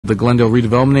the Glendale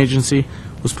Redevelopment Agency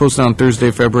was posted on Thursday,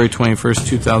 February 21st,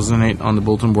 2008, on the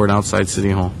bulletin board outside City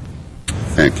Hall.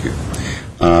 Thank you.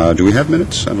 Do we have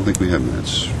minutes? I don't think we have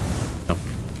minutes. No.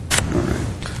 All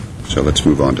right. So let's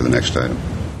move on to the next item.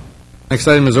 Next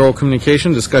item is oral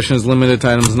communication. Discussion is limited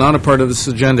to items not a part of this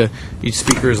agenda. Each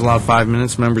speaker is allowed 5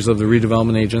 minutes. Members of the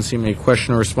redevelopment agency may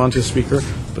question or respond to the speaker,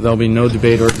 but there will be no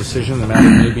debate or decision. The matter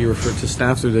may be referred to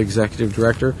staff through the executive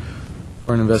director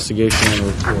for an investigation and a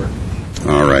report.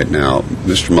 All right. Now,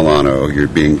 Mr. Milano, you're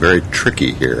being very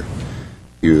tricky here.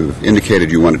 You've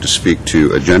indicated you wanted to speak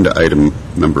to agenda item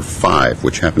number 5,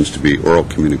 which happens to be oral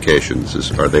communications.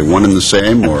 Are they one and the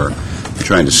same, or are you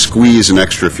trying to squeeze an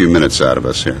extra few minutes out of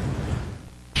us here?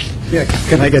 Yeah,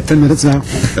 can I get 10 minutes now?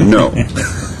 No.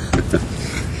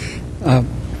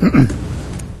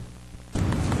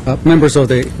 Members of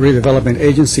the Redevelopment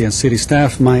Agency and city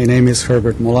staff, my name is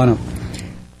Herbert Molano.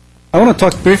 I want to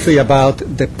talk briefly about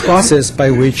the process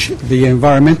by which the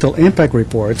environmental impact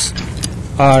reports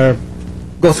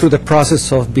go through the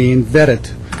process of being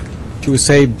vetted, to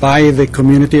say, by the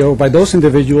community or by those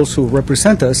individuals who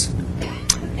represent us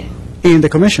in the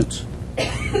commissions.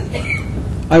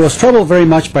 I was troubled very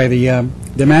much by the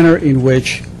manner in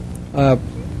which the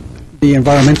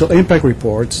environmental impact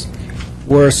reports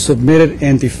were submitted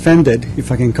and defended,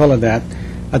 if I can call it that,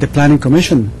 at the Planning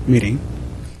Commission meeting.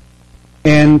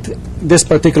 And this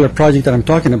particular project that I'm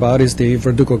talking about is the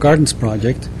Verdugo Gardens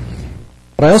project.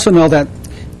 But I also know that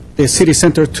the City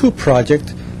Center 2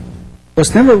 project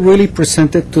was never really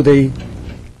presented to the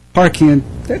Parking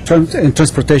and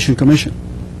Transportation Commission.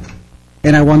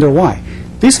 And I wonder why.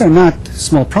 These are not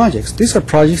small projects. These are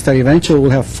projects that eventually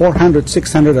will have 400,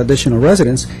 600 additional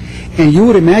residents, and you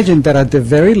would imagine that at the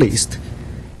very least,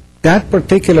 that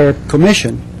particular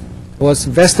commission was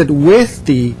vested with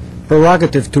the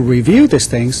prerogative to review these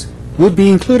things would be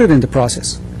included in the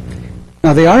process.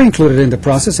 Now, they are included in the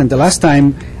process, and the last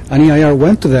time an EIR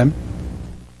went to them,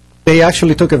 they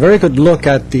actually took a very good look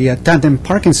at the tandem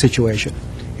parking situation.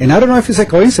 And I don't know if it's a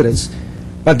coincidence,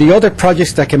 but the other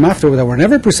projects that came after that were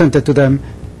never presented to them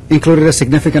included a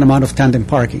significant amount of tandem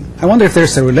parking. I wonder if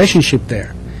there's a relationship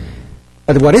there.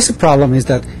 But what is the problem is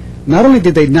that not only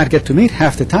did they not get to meet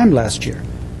half the time last year,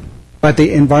 but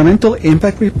the environmental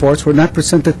impact reports were not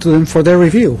presented to them for their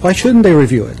review. Why shouldn't they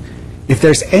review it? If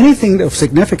there's anything of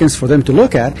significance for them to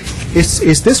look at,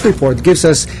 is this report. It gives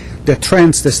us the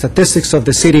trends, the statistics of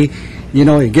the city,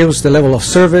 it gives the level of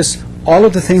service, all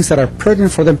of the things that are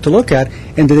pertinent for them to look at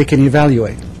and that they can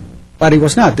evaluate. But it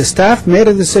was not. The staff made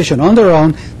a decision on their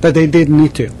own that they didn't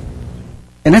need to.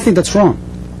 And I think that's wrong.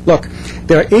 Look,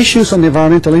 there are issues on the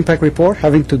environmental impact report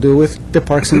having to do with the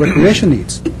parks and recreation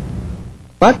needs.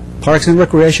 But parks and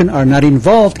recreation are not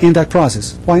involved in that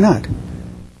process. Why not?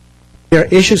 There are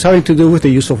issues having to do with the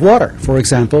use of water, for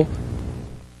example,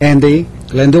 and the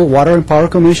Glendale Water and Power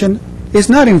Commission is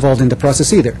not involved in the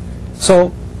process either.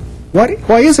 So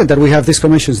why is it that we have these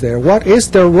commissions there? What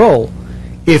is their role,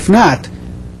 if not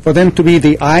for them to be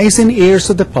the eyes and ears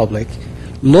of the public,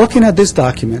 looking at these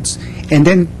documents, and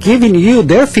then giving you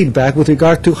their feedback with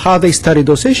regard to how they study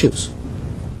those issues?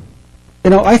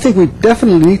 I think we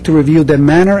definitely need to review the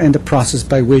manner and the process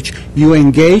by which you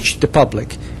engage the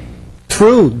public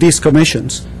through these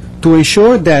commissions to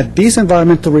ensure that these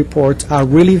environmental reports are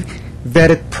really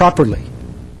vetted properly.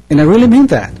 And I really mean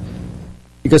that.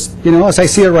 Because, as I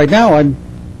see it right now, I'm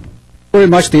pretty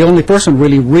much the only person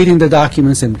really reading the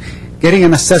documents and getting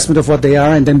an assessment of what they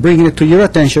are and then bringing it to your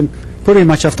attention pretty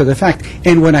much after the fact.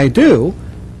 And when I do,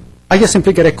 I just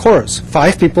simply get a chorus,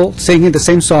 5 people singing the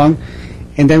same song,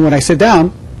 and then when I sit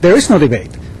down, there is no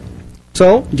debate.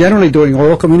 So generally during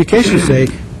oral communications day,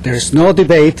 there is no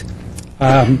debate.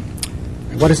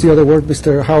 What is the other word,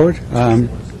 Mr. Howard?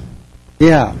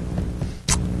 Yeah.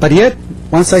 But yet,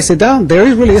 once I sit down, there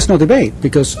really is no debate,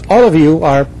 because all of you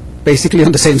are basically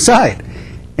on the same side.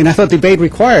 And I thought debate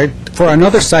required for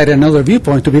another side and another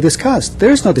viewpoint to be discussed.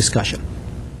 There is no discussion.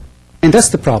 And that's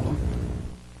the problem.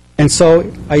 And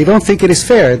so I don't think it is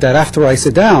fair that after I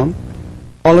sit down,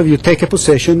 all of you take a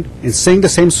position and sing the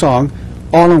same song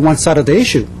all on one side of the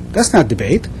issue. That's not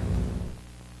debate.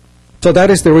 So that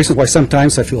is the reason why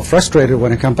sometimes I feel frustrated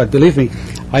when I come back. Believe me,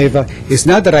 it's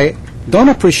not that I don't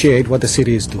appreciate what the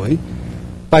city is doing,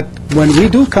 but when we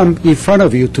do come in front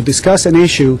of you to discuss an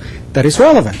issue that is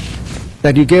relevant,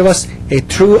 that you give us a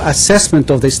true assessment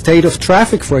of the state of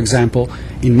traffic, for example,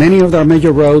 in many of our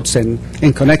major roads and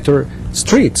connector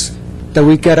streets, that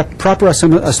we get a proper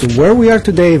assessment as to where we are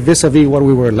today vis-a-vis what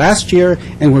we were last year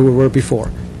and where we were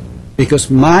before. Because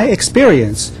my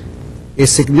experience is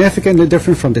significantly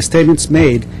different from the statements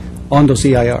made on those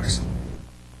EIRs.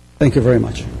 Thank you very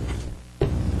much.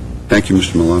 Thank you,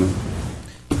 Mr. Milano.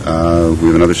 We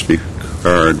have another speaker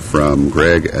card from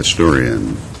Greg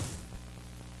Asturian.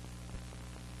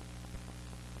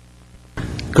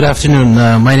 Good afternoon.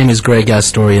 My name is Greg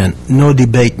Astorian. No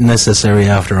debate necessary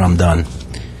after I'm done.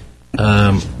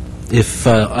 If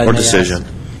I Or may decision.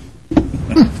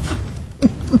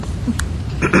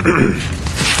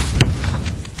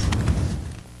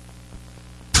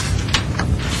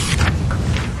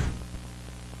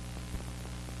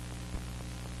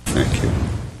 Thank you.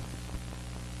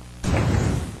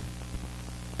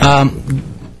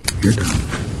 You're done.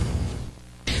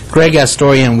 Greg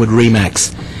Astorian with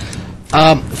RE/MAX.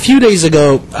 A few days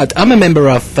ago, I'm a member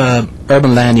of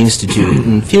Urban Land Institute,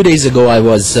 and a few days ago I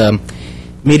was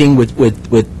meeting with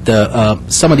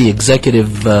some of the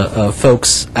executive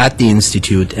folks at the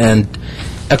Institute, and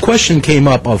a question came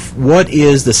up of what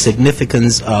is the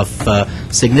significance of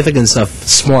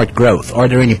smart growth? Are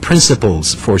there any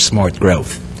principles for smart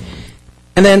growth?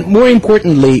 And then, more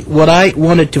importantly, what I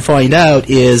wanted to find out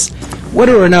is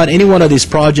whether or not any one of these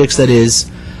projects that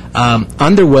is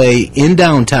underway in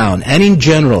downtown and in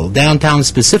general, downtown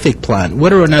specific plan,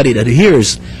 whether or not it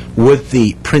adheres with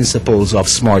the principles of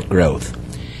smart growth.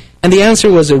 And the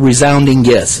answer was a resounding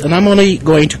yes. And I'm only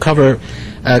going to cover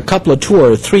a couple of 2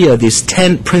 or 3 of these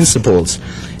 10 principles,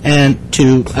 and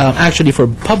to actually for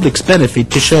public's benefit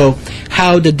to show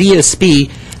how the DSP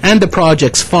and the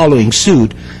projects following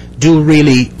suit do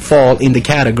really fall in the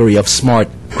category of smart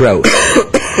growth.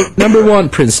 Number 1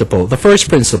 principle, the first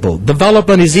principle,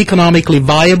 development is economically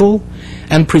viable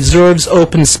and preserves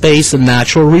open space and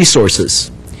natural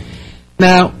resources.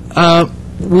 Now,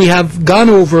 we have gone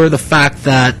over the fact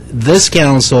that this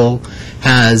council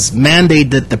has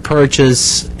mandated the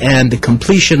purchase and the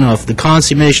completion of the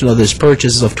consummation of this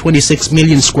purchase of 26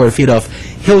 million square feet of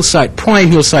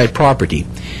prime hillside property.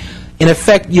 In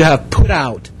effect, you have put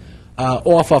out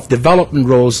off of development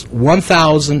rolls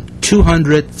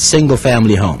 1,200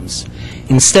 single-family homes.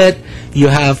 Instead, you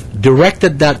have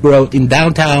directed that growth in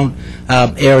downtown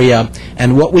area,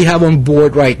 and what we have on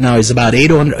board right now is about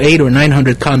 800 or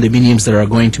 900 condominiums that are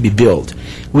going to be built.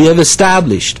 We have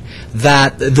established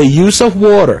that the use of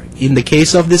water, in the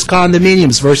case of these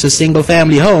condominiums versus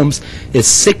single-family homes, is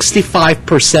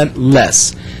 65%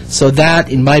 less. So that,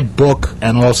 in my book,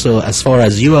 and also as far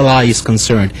as ULI is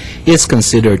concerned, is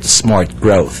considered smart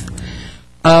growth.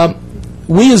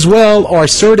 We as well are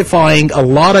certifying a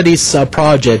lot of these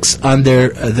projects under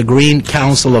the Green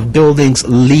Council of Buildings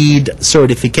LEED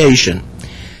certification.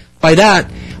 By that,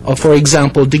 for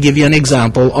example, to give you an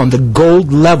example, on the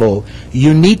gold level,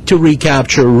 you need to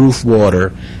recapture roof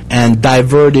water and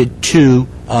divert it to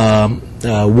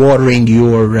watering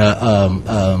your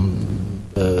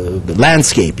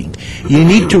landscaping. You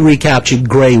need to recapture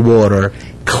gray water,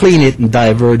 clean it, and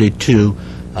divert it to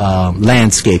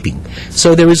landscaping.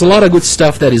 So there is a lot of good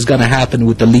stuff that is going to happen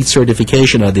with the LEED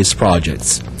certification of these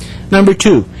projects. Number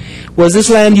 2, was this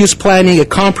land use planning a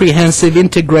comprehensive,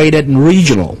 integrated, and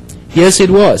regional? Yes, it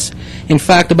was. In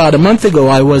fact, about a month ago,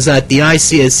 I was at the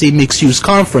ICSC Mixed-Use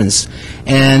Conference,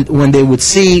 and when they would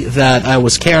see that I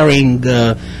was carrying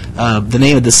the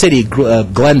name of the city,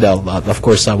 Glendale, of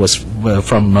course I was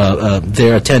from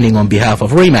there attending on behalf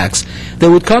of RE/MAX, they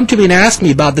would come to me and ask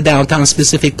me about the downtown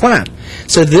specific plan.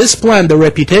 So this plan, the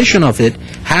reputation of it,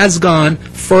 has gone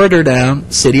further down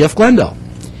City of Glendale.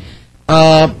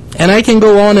 And I can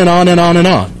go on and on and on and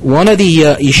on. One of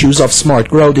the issues of smart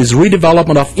growth is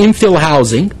redevelopment of infill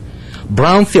housing,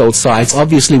 brownfield sites,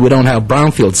 obviously we don't have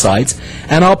brownfield sites,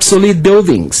 and obsolete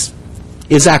buildings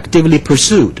is actively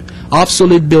pursued.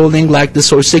 Obsolete building like the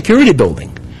Social Security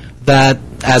building, that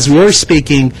as we are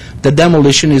speaking, the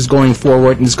demolition is going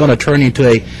forward and is going to turn into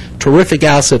a terrific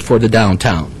asset for the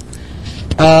downtown.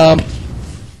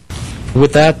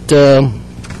 With that,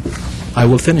 I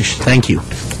will finish. Thank you.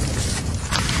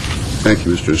 Thank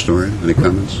you, Mr. Historian. Any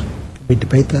comments? Can we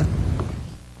debate that?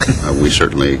 We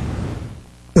certainly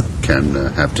can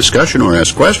have discussion or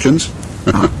ask questions.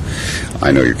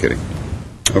 I know you're kidding.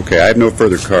 Okay, I have no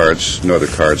further cards, no other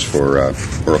cards for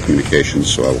oral communications,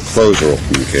 so I will close oral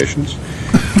communications.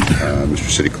 Mr.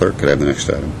 City Clerk, could I have the next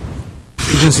item?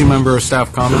 Agency member or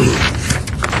staff comment?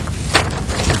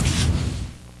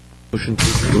 Motion to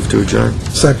adjourn. Move to adjourn.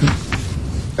 Second.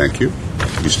 Thank you.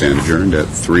 We stand adjourned at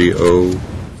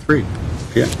 3:03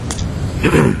 p.m.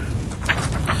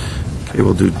 Okay,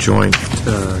 we'll do joint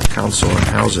council on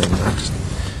housing next.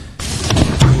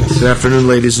 Good afternoon,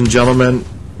 ladies and gentlemen.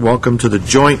 Welcome to the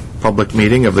joint public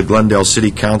meeting of the Glendale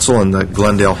City Council and the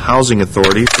Glendale Housing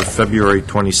Authority for February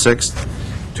 26th,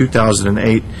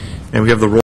 2008. And we have the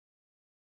roll